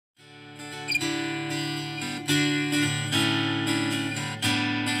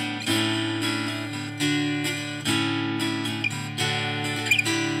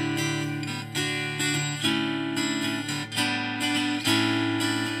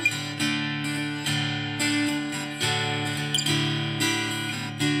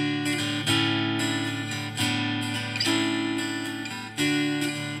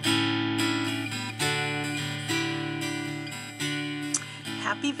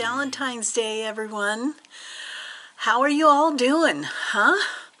Valentine's Day, everyone. How are you all doing, huh?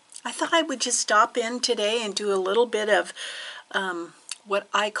 I thought I would just stop in today and do a little bit of what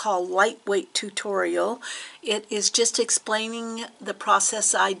I call lightweight tutorial. It is just explaining the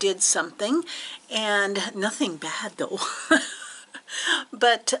process I did something, and nothing bad though.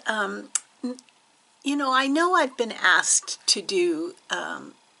 But you know I've been asked to do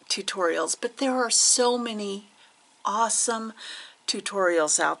tutorials, but there are so many awesome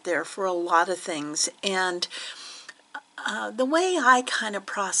tutorials out there for a lot of things, and the way I kind of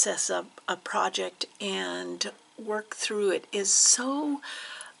process a project and work through it is so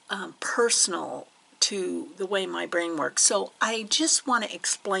personal to the way my brain works. So I just want to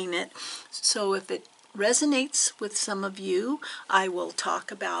explain it. So if it resonates with some of you, I will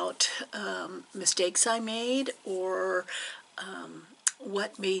talk about mistakes I made or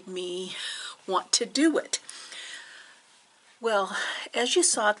what made me want to do it. Well, as you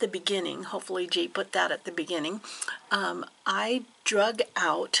saw at the beginning, hopefully G put that at the beginning, I drug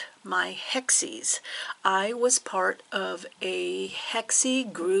out my hexies. I was part of a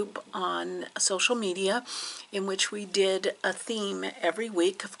hexie group on social media in which we did a theme every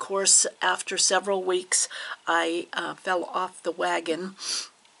week. Of course, after several weeks, I fell off the wagon.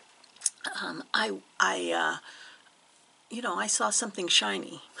 I saw something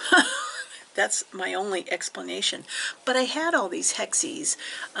shiny. That's my only explanation. But I had all these hexies.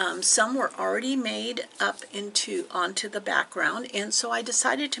 Some were already made up onto the background, and so I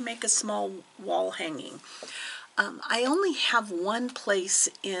decided to make a small wall hanging. I only have one place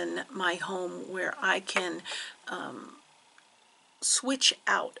in my home where I can switch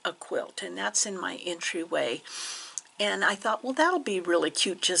out a quilt, and that's in my entryway. And I thought, well, that'll be really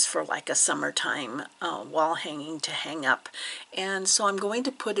cute just for like a summertime wall hanging to hang up. And so I'm going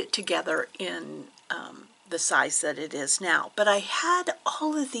to put it together in the size that it is now. But I had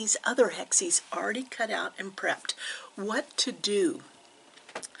all of these other hexies already cut out and prepped. What to do?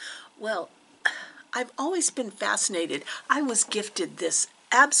 Well, I've always been fascinated. I was gifted this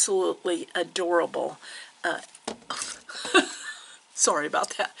absolutely adorable sorry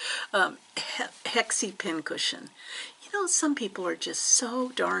about that, hexie pincushion. You know, some people are just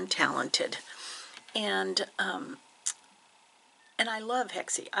so darn talented, and I love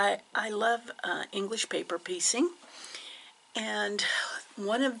hexie. I love English paper piecing, and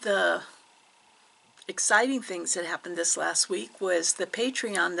one of the exciting things that happened this last week was the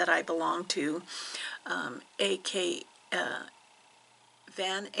Patreon that I belong to, aka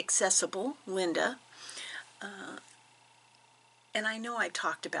Van Accessible Linda. And I know I've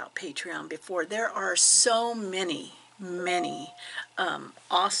talked about Patreon before. There are so many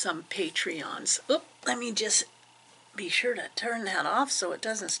awesome Patreons. Oop, let me just be sure to turn that off so it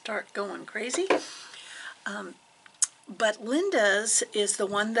doesn't start going crazy. But Linda's is the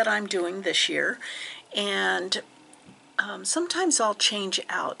one that I'm doing this year, and sometimes I'll change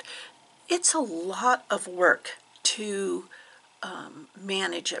out. It's a lot of work to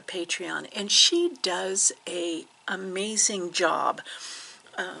manage a Patreon, and she does a amazing job.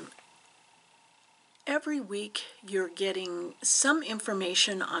 Every week you're getting some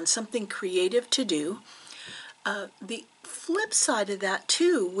information on something creative to do. The flip side of that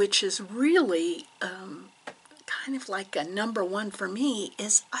too, which is really kind of like a number one for me,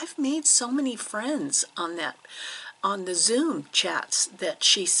 is I've made so many friends on the Zoom chats that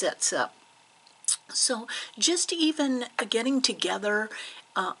she sets up. So just even getting together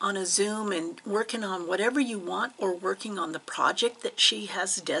on a Zoom and working on whatever you want, or working on the project that she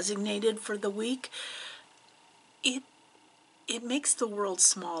has designated for the week, it makes the world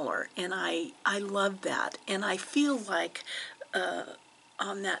smaller, and I love that. And I feel like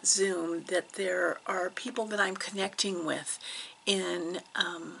on that Zoom that there are people that I'm connecting with in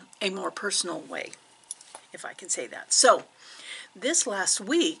a more personal way, if I can say that. So this last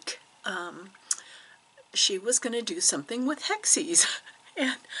week, she was going to do something with hexies.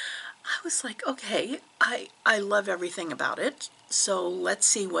 And I was like, okay, I love everything about it. So let's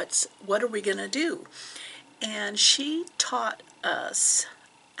see what are we going to do? And she taught us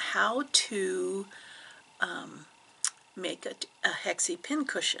how to make a hexie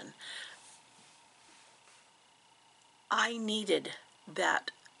pincushion. I needed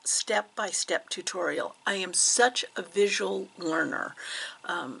that step-by-step tutorial. I am such a visual learner.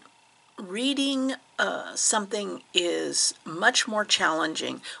 Reading something is much more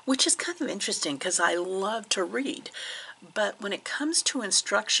challenging, which is kind of interesting because I love to read. But when it comes to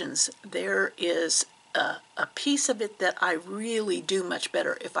instructions, there is a piece of it that I really do much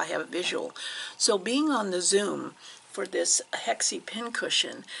better if I have a visual. So being on the Zoom for this hexie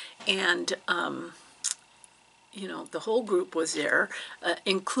pincushion and you know, the whole group was there,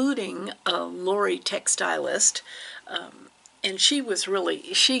 including Lori Textilist, and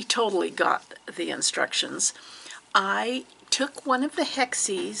she totally got the instructions. I took one of the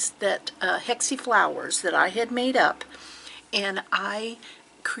hexie flowers that I had made up, and I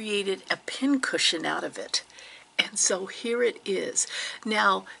created a pin cushion out of it. And so here it is.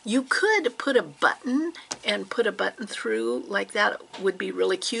 Now, you could put a button and put a button through, like that would be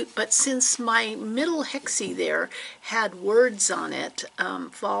really cute, but since my middle hexie there had words on it,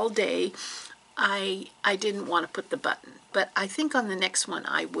 fall day, I didn't want to put the button, but I think on the next one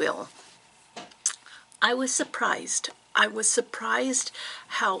I will. I was surprised. I was surprised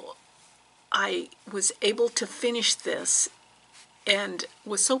how I was able to finish this and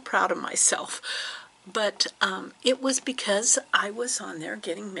was so proud of myself. But it was because I was on there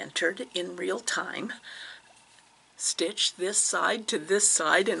getting mentored in real time. Stitch this side to this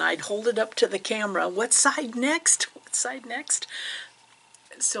side, and I'd hold it up to the camera. What side next? What side next?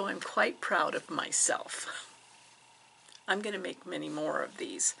 So I'm quite proud of myself. I'm going to make many more of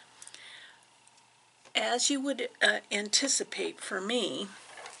these. As you would anticipate for me,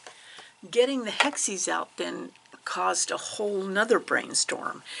 getting the hexies out then caused a whole nother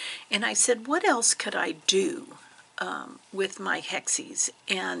brainstorm. And I said, what else could I do with my hexies?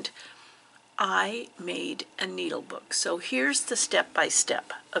 And I made a needle book. So here's the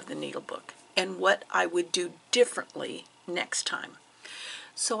step-by-step of the needle book and what I would do differently next time.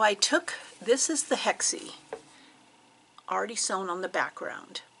 So I took, this is the hexie, already sewn on the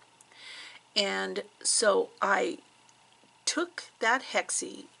background. And so I took that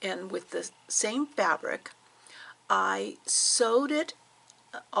hexie, and with the same fabric, I sewed it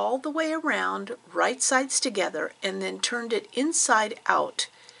all the way around, right sides together, and then turned it inside out,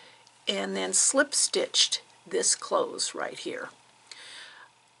 and then slip stitched this close right here.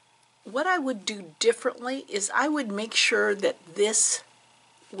 What I would do differently is I would make sure that this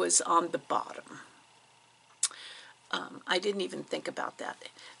was on the bottom. I didn't even think about that.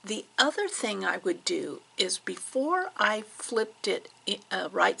 The other thing I would do is before I flipped it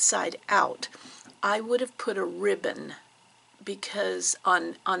right side out, I would have put a ribbon because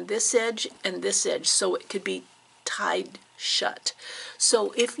on this edge and this edge, so it could be tied shut.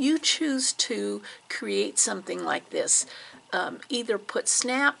 So if you choose to create something like this, either put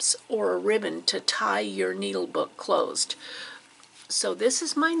snaps or a ribbon to tie your needle book closed. So this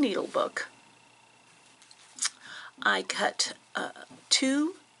is my needle book. I cut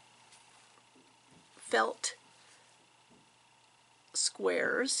 2 felt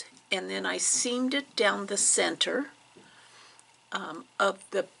squares, and then I seamed it down the center of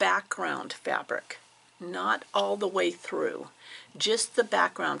the background fabric, not all the way through, just the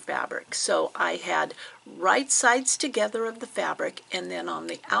background fabric. So I had right sides together of the fabric, and then on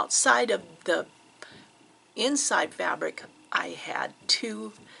the outside of the inside fabric I had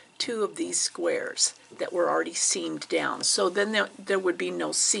two of these squares that were already seamed down. So then there would be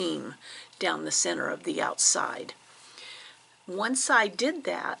no seam down the center of the outside. Once I did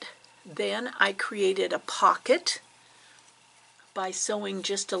that, then I created a pocket by sewing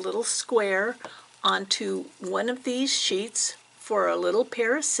just a little square onto one of these sheets for a little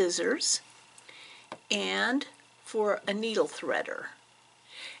pair of scissors and for a needle threader.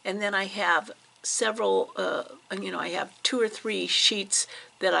 And then I have several, I have 2 or 3 sheets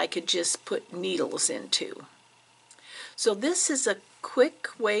that I could just put needles into. So this is a quick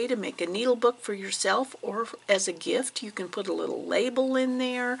way to make a needle book for yourself, or as a gift. You can put a little label in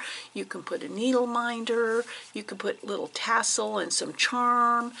there, you can put a needle minder, you can put a little tassel and some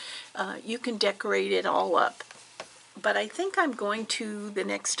charm, you can decorate it all up. But I think I'm going to, the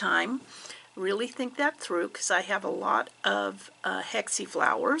next time, really think that through, because I have a lot of hexie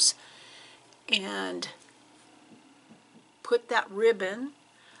flowers, and put that ribbon.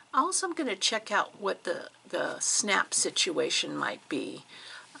 Also, I'm going to check out what the snap situation might be.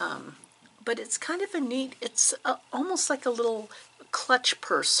 But it's kind of a neat, it's almost like a little clutch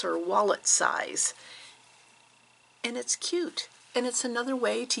purse or wallet size. And it's cute. And it's another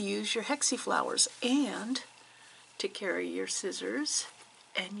way to use your hexie flowers and to carry your scissors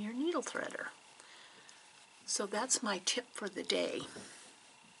and your needle threader. So that's my tip for the day.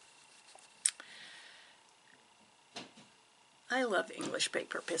 I love English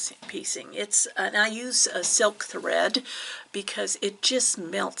paper piecing. And I use a silk thread because it just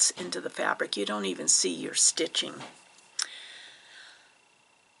melts into the fabric. You don't even see your stitching.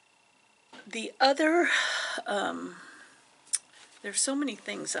 The other, there's so many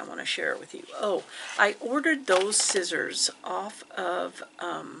things I want to share with you. Oh, I ordered those scissors off of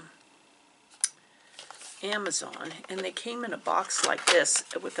Amazon, and they came in a box like this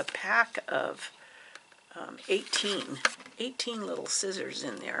with a pack of 18 little scissors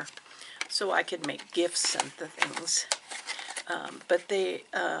in there, so I could make gifts and the things. But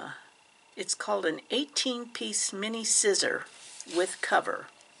it's called an 18-piece mini scissor with cover.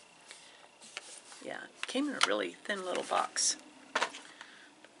 Yeah, it came in a really thin little box.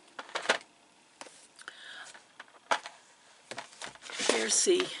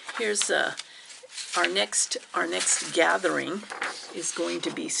 Here's our next gathering is going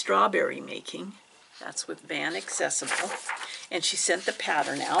to be strawberry making. That's with Van Accessible, and she sent the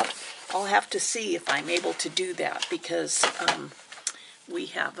pattern out. I'll have to see if I'm able to do that because we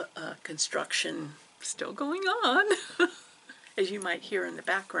have construction still going on, as you might hear in the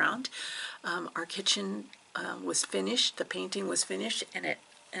background. Our kitchen was finished, the painting was finished,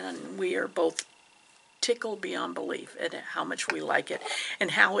 and we are both tickled beyond belief at how much we like it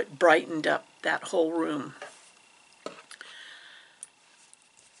and how it brightened up that whole room.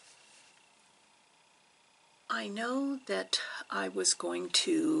 I know that I was going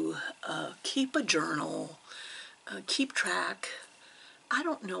to keep a journal, keep track. I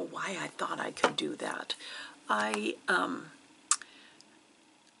don't know why I thought I could do that. I've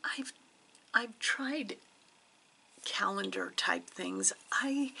tried calendar type things.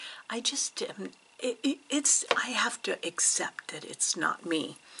 I just I have to accept that it's not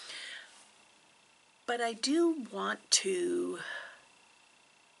me. But I do want to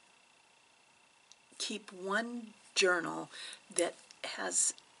keep one journal that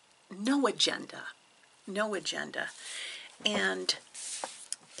has no agenda. And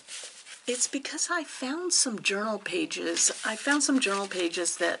it's because I found some journal pages.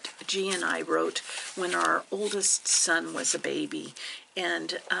 That G and I wrote when our oldest son was a baby.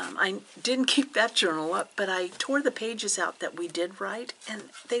 And I didn't keep that journal up, but I tore the pages out that we did write,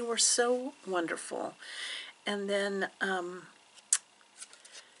 and they were so wonderful. And then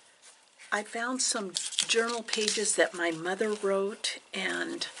I found some journal pages that my mother wrote,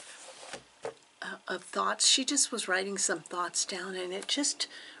 and of thoughts. She just was writing some thoughts down, and it just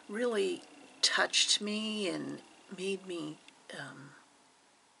really touched me and made me,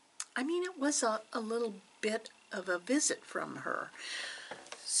 it was a little bit of a visit from her.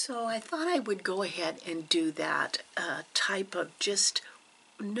 So I thought I would go ahead and do that type of just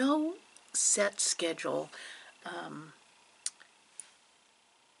no set schedule.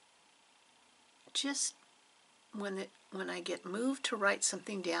 Just when I get moved to write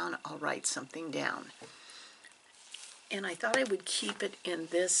something down, I'll write something down. And I thought I would keep it in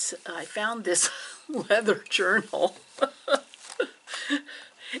this. I found this leather journal.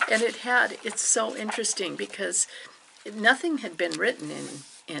 And it's so interesting because nothing had been written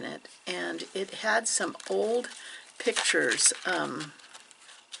in it. And it had some old pictures.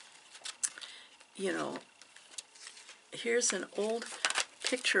 Here's an old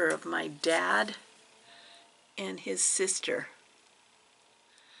picture of my dad and his sister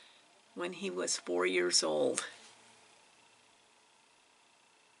when he was 4 years old.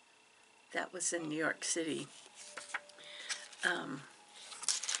 That was in New York City. And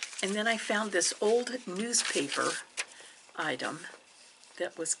then I found this old newspaper item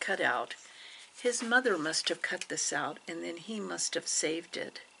that was cut out. His mother must have cut this out, and then he must have saved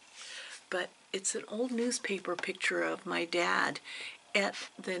it. But it's an old newspaper picture of my dad at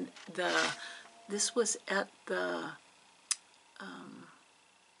this was at the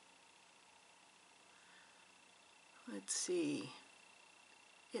let's see,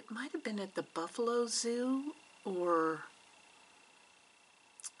 it might have been at the Buffalo Zoo or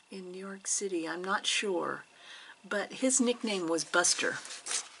in New York City, I'm not sure, but his nickname was Buster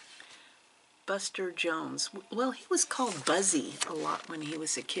Jones. Well, he was called Buzzy a lot when he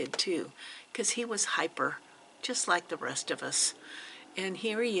was a kid too, because he was hyper, just like the rest of us. And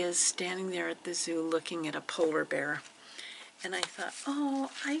here he is standing there at the zoo looking at a polar bear. And I thought,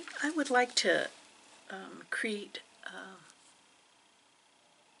 oh, I would like to create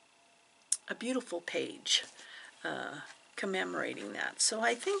a beautiful page commemorating that. So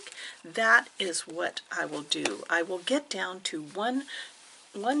I think that is what I will do. I will get down to one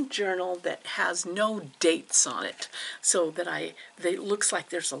journal that has no dates on it, so that it looks like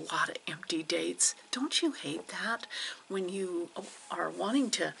there's a lot of empty dates. Don't you hate that when you are wanting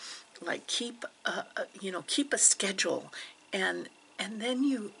to keep a schedule, and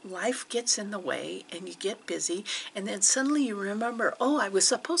then life gets in the way and you get busy, and then suddenly you remember, oh, I was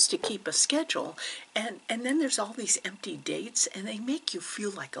supposed to keep a schedule, and then there's all these empty dates and they make you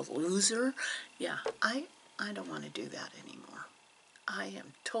feel like a loser. Yeah, I don't want to do that anymore. I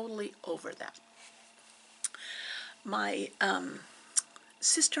am totally over that. My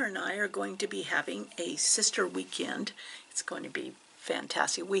sister and I are going to be having a sister weekend. It's going to be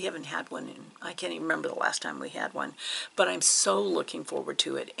fantastic. We haven't had one in, I can't even remember the last time we had one, but I'm so looking forward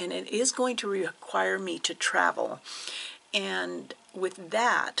to it. And it is going to require me to travel. And with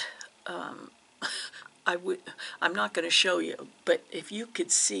that, I'm not going to show you, but if you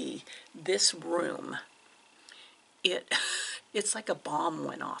could see this room, it's like a bomb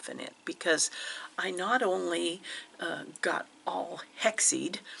went off in it, because I not only got all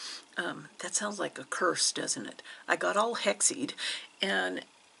hexied, that sounds like a curse, doesn't it? I got all hexied, and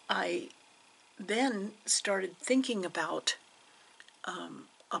I then started thinking about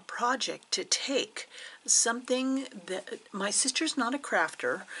a project to take, something that my sister's not a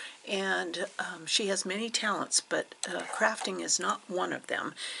crafter, and she has many talents, but crafting is not one of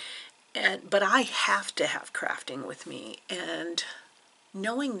them. But I have to have crafting with me, and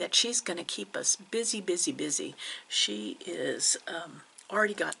knowing that she's going to keep us busy, busy, busy. She is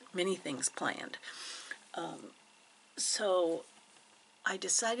already got many things planned. So I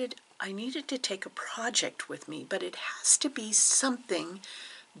decided I needed to take a project with me, but it has to be something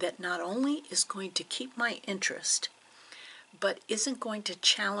that not only is going to keep my interest, but isn't going to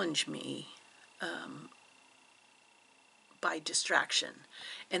challenge me by distraction.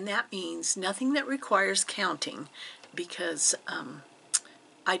 And that means nothing that requires counting, because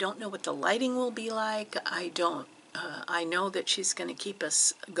I don't know what the lighting will be like. I know that she's going to keep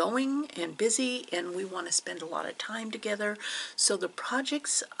us going and busy, and we want to spend a lot of time together. So the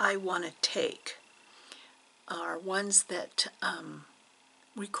projects I want to take are ones that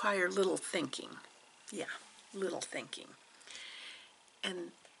require little thinking. Yeah, little thinking.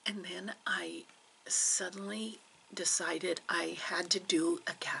 And then I suddenly decided I had to do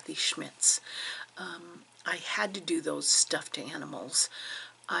a Kathy Schmitz. I had to do those stuffed animals.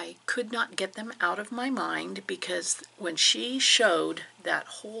 I could not get them out of my mind, because when she showed that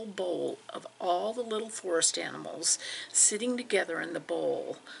whole bowl of all the little forest animals sitting together in the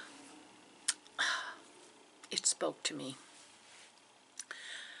bowl, it spoke to me.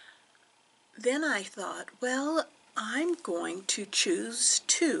 Then I thought, well, I'm going to choose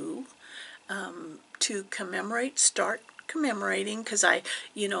two to start commemorating, because I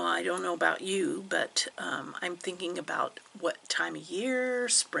don't know about you, but I'm thinking about what time of year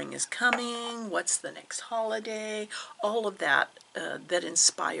spring is coming, what's the next holiday, all of that that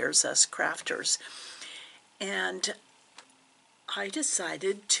inspires us crafters. And I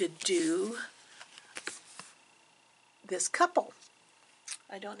decided to do this couple.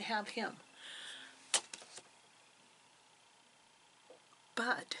 I don't have him,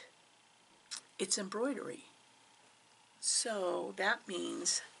 but it's embroidery. So that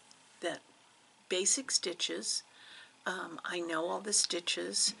means that basic stitches, I know all the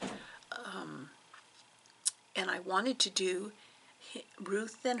stitches, and I wanted to do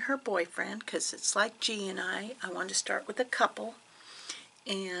Ruth and her boyfriend, because it's like G and I wanted to start with a couple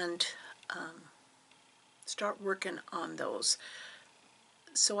and start working on those.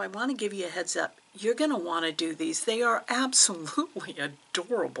 So I want to give you a heads up. You're going to want to do these. They are absolutely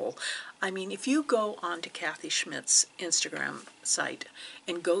adorable. I mean, if you go on to Kathy Schmidt's Instagram site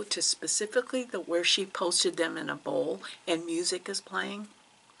and go to specifically where she posted them in a bowl and music is playing,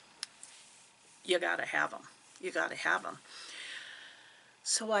 you got to have them. You got to have them.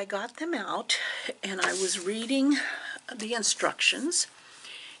 So I got them out, and I was reading the instructions,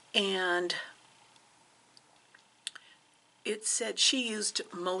 and it said she used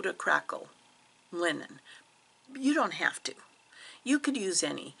Moda Crackle linen. You don't have to. You could use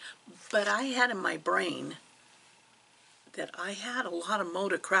any. But I had in my brain that I had a lot of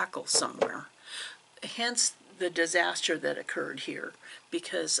Moda Crackle somewhere. Hence the disaster that occurred here,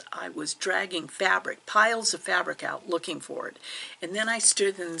 because I was dragging fabric, piles of fabric out, looking for it. And then I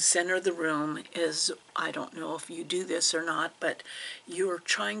stood in the center of the room, as I don't know if you do this or not, but you're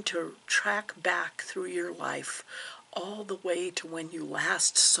trying to track back through your life all the way to when you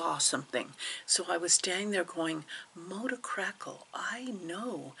last saw something. So I was standing there going, Moda Crackle, I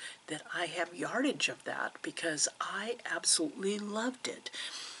know that I have yardage of that, because I absolutely loved it.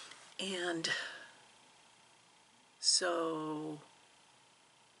 And so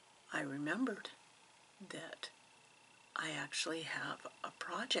I remembered that I actually have a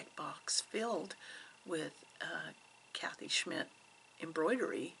project box filled with Kathy Schmidt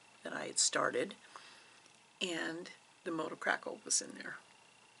embroidery that I had started, and the Moda Crackle was in there.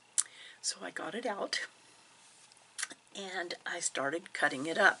 So I got it out, and I started cutting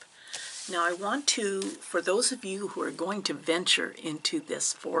it up. Now I want to, for those of you who are going to venture into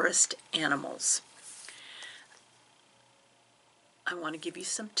this forest animals, I want to give you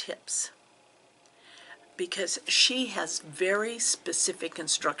some tips, because she has very specific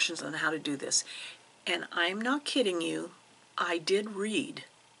instructions on how to do this. And I'm not kidding you. I did read.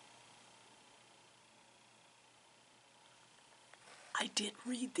 I did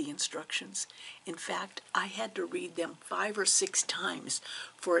read the instructions. In fact, I had to read them 5 or 6 times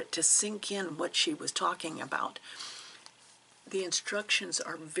for it to sink in what she was talking about. The instructions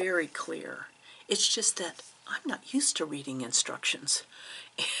are very clear. It's just that I'm not used to reading instructions.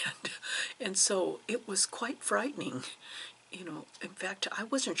 And so it was quite frightening. You know, in fact, I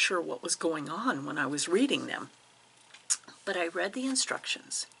wasn't sure what was going on when I was reading them. But I read the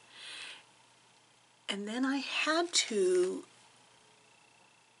instructions. And then I had to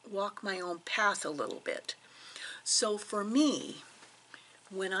walk my own path a little bit. So for me,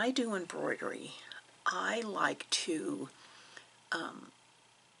 when I do embroidery, I like to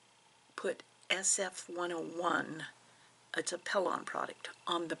put SF101, it's a Pellon product,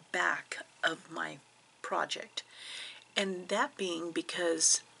 on the back of my project. And that being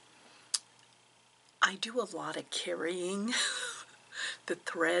because I do a lot of carrying the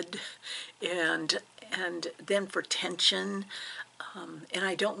thread and then for tension, and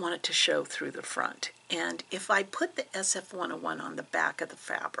I don't want it to show through the front. And if I put the SF101 on the back of the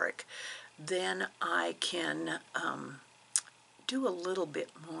fabric, then I can do a little bit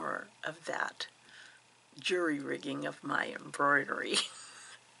more of that jury rigging of my embroidery.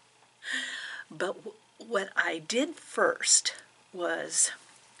 But what I did first was,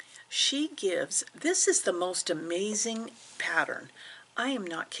 she gives, this is the most amazing pattern. I am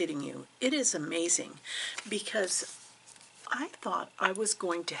not kidding you. It is amazing because I thought I was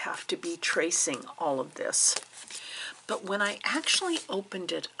going to have to be tracing all of this. But when I actually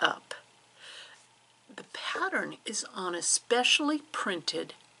opened it up, the pattern is on a specially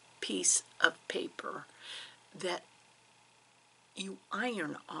printed piece of paper that you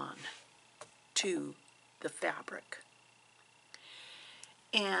iron on to the fabric.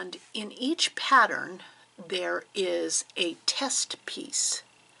 And in each pattern there is a test piece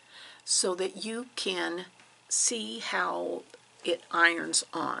so that you can see how it irons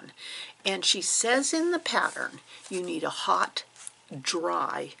on. And she says in the pattern you need a hot,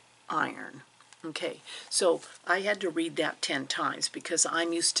 dry iron. Okay, so I had to read that 10 times because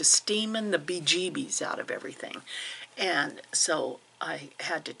I'm used to steaming the bejeebies out of everything. And so I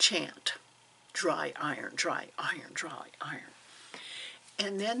had to chant, dry iron, dry iron, dry iron.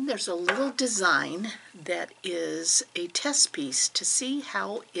 And then there's a little design that is a test piece to see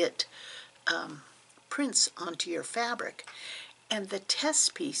how it prints onto your fabric. And the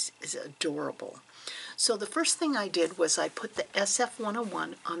test piece is adorable. So the first thing I did was I put the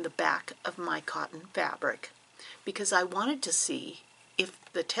SF101 on the back of my cotton fabric because I wanted to see if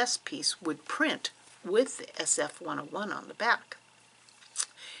the test piece would print with the SF101 on the back.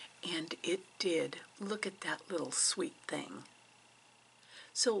 And it did. Look at that little sweet thing.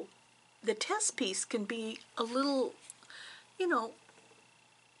 So the test piece can be a little, you know,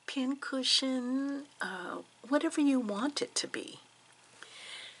 pin cushion, whatever you want it to be.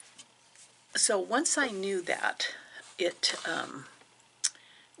 So once I knew that it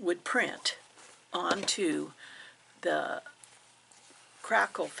would print onto the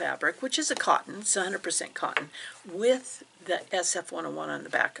crackle fabric, which is a cotton, it's 100% cotton, with the SF101 on the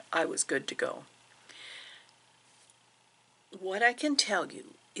back, I was good to go. What I can tell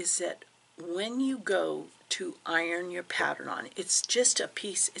you is that when you go to iron your pattern on, it's just a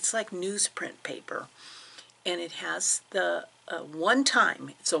piece, it's like newsprint paper, and it has the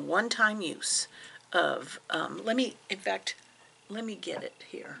it's a one-time use of, let me get it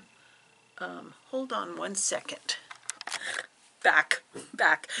here. Hold on one second. Back.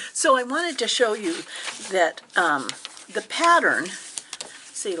 So I wanted to show you that the pattern,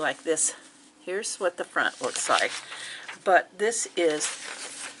 see, like this, here's what the front looks like, but this is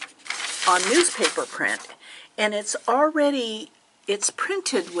on newspaper print, and it's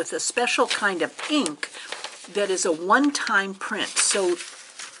printed with a special kind of ink that is a one-time print, so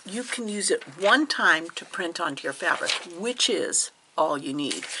you can use it one time to print onto your fabric, which is all you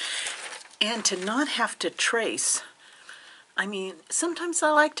need. And to not have to trace, I mean, sometimes I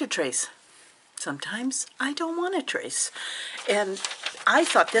like to trace, sometimes I don't want to trace. And I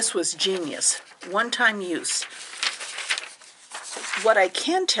thought this was genius, one-time use. What I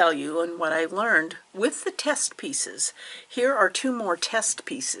can tell you and what I learned with the test pieces, here are 2 more test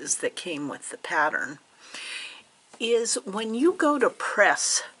pieces that came with the pattern, is when you go to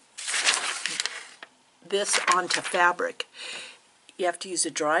press this onto fabric, you have to use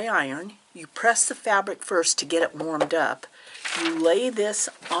a dry iron. You press the fabric first to get it warmed up. You lay this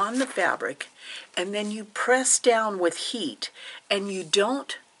on the fabric, and then you press down with heat, and you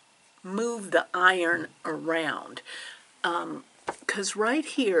don't move the iron around. because right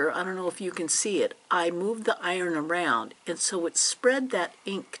here, I don't know if you can see it, I moved the iron around, and so it spread that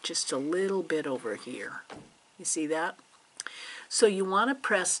ink just a little bit over here. You see that? So you want to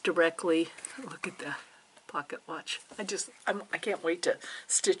press directly, look at that pocket watch. I can't wait to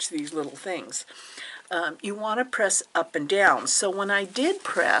stitch these little things. You want to press up and down. So when I did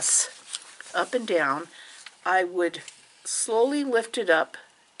press up and down, I would slowly lift it up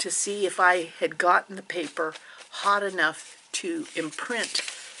to see if I had gotten the paper hot enough to imprint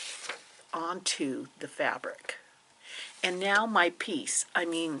onto the fabric. And now my piece, I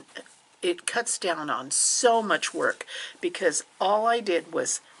mean, it cuts down on so much work because all I did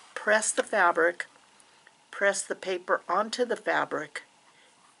was press the fabric, press the paper onto the fabric,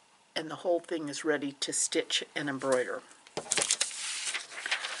 and the whole thing is ready to stitch and embroider.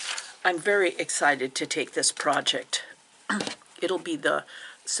 I'm very excited to take this project. It'll be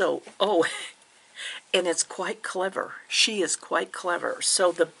and it's quite clever. She is quite clever.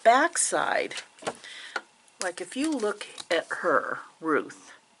 So the back side, like if you look at her,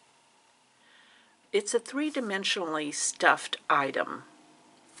 Ruth, it's a three-dimensionally stuffed item.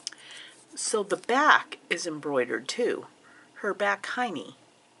 So the back is embroidered too. Her back hiney.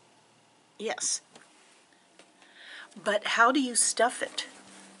 Yes. But how do you stuff it?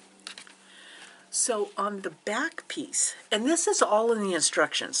 So on the back piece, and this is all in the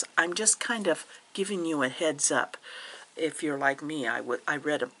instructions, I'm just kind of giving you a heads up. If you're like me, I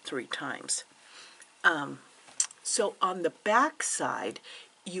read them 3 times. So on the back side,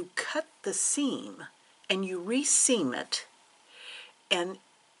 you cut the seam and you re-seam it, and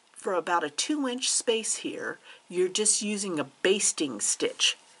for about a 2-inch space here, you're just using a basting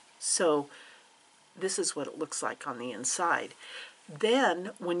stitch. So this is what it looks like on the inside.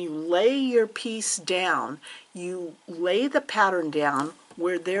 Then when you lay your piece down, you lay the pattern down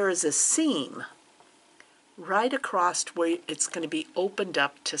where there is a seam right across where it's going to be opened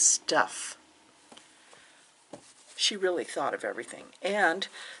up to stuff. She really thought of everything. And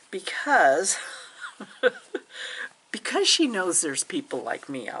because she knows there's people like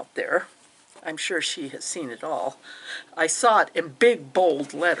me out there, I'm sure she has seen it all, I saw it in big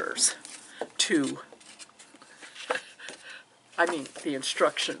bold letters too. I mean, the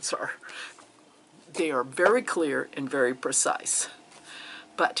instructions they are very clear and very precise.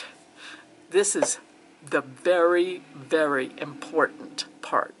 But this is the very, very important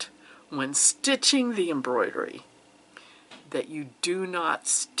part when stitching the embroidery, that you do not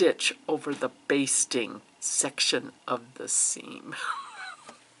stitch over the basting section of the seam.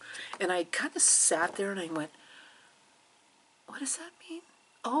 And I kind of sat there and I went, what does that mean?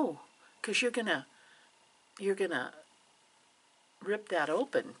 Oh, because you're gonna rip that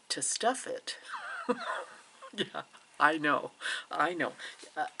open to stuff it. Yeah, I know.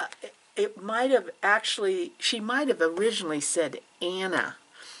 It might have actually, she might have originally said Anna.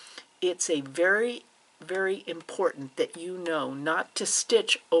 It's a very, very important that you know not to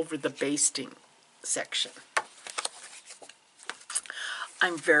stitch over the basting section.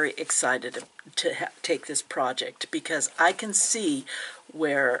 I'm very excited to take this project because I can see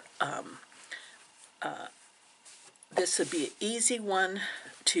where this would be an easy one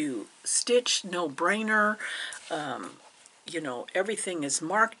to stitch, no brainer. You know, everything is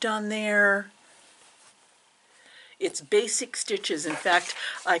marked on there. It's basic stitches. In fact,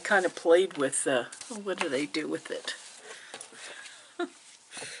 I kind of played with, what do they do with it?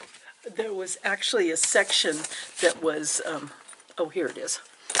 There was actually a section that was, oh, here it is,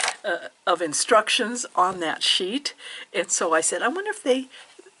 of instructions on that sheet. And so I said, I wonder if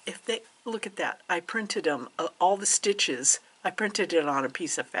they, look at that. I printed them, all the stitches, I printed it on a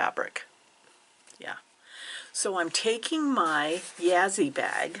piece of fabric. Yeah. So I'm taking my Yazzie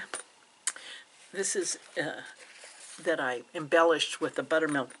bag. This is that I embellished with the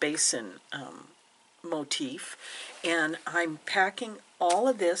buttermilk basin motif. And I'm packing all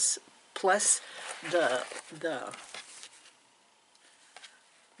of this plus the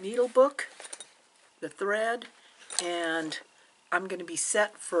needle book, the thread, and I'm going to be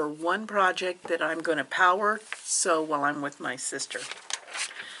set for one project that I'm going to power sew while I'm with my sister,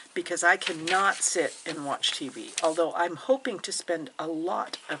 because I cannot sit and watch TV, although I'm hoping to spend a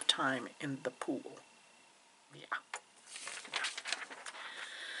lot of time in the pool. Yeah.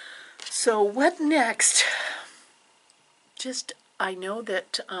 So what next? Just, I know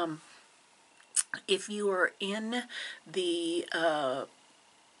that if you are in the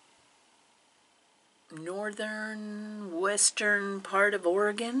northern western part of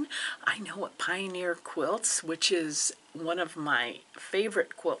Oregon, I know at Pioneer Quilts, which is one of my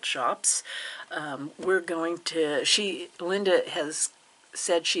favorite quilt shops, we're going to, Linda has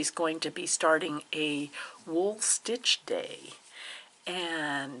said she's going to be starting a wool stitch day.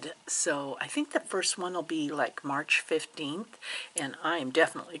 And so I think the first one will be like March 15th, and I'm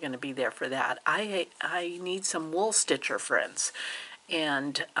definitely going to be there for that. I need some wool stitcher friends,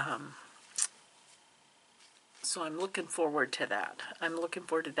 and so I'm looking forward to that. And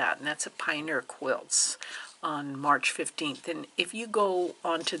that's at Pioneer Quilts on March 15th. And if you go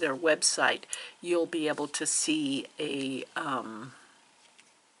onto their website, you'll be able to see a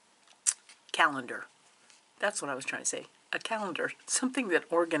calendar. That's what I was trying to say. A calendar, something that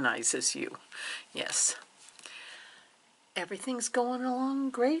organizes you. Yes. Everything's going along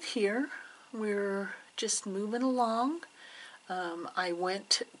great here. We're just moving along. I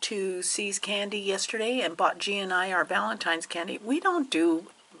went to C's Candy yesterday and bought G and I our Valentine's candy. We don't do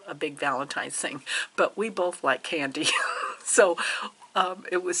a big Valentine's thing, but we both like candy. So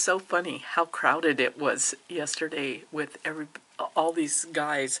it was so funny how crowded it was yesterday with all these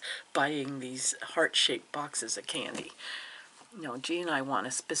guys buying these heart-shaped boxes of candy. You know, G and I want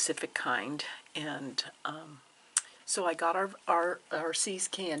a specific kind, and so I got our C's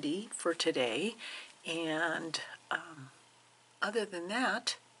Candy for today, and other than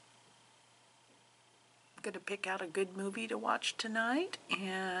that, I'm going to pick out a good movie to watch tonight,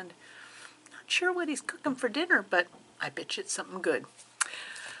 and not sure what he's cooking for dinner, but I bet you it's something good.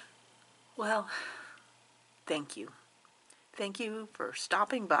 Well, thank you. Thank you for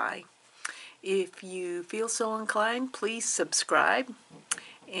stopping by. If you feel so inclined, please subscribe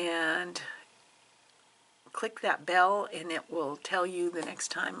and click that bell, and it will tell you the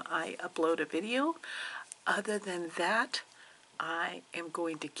next time I upload a video. Other than that, I am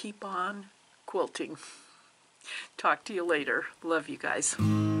going to keep on quilting. Talk to you later. Love you guys.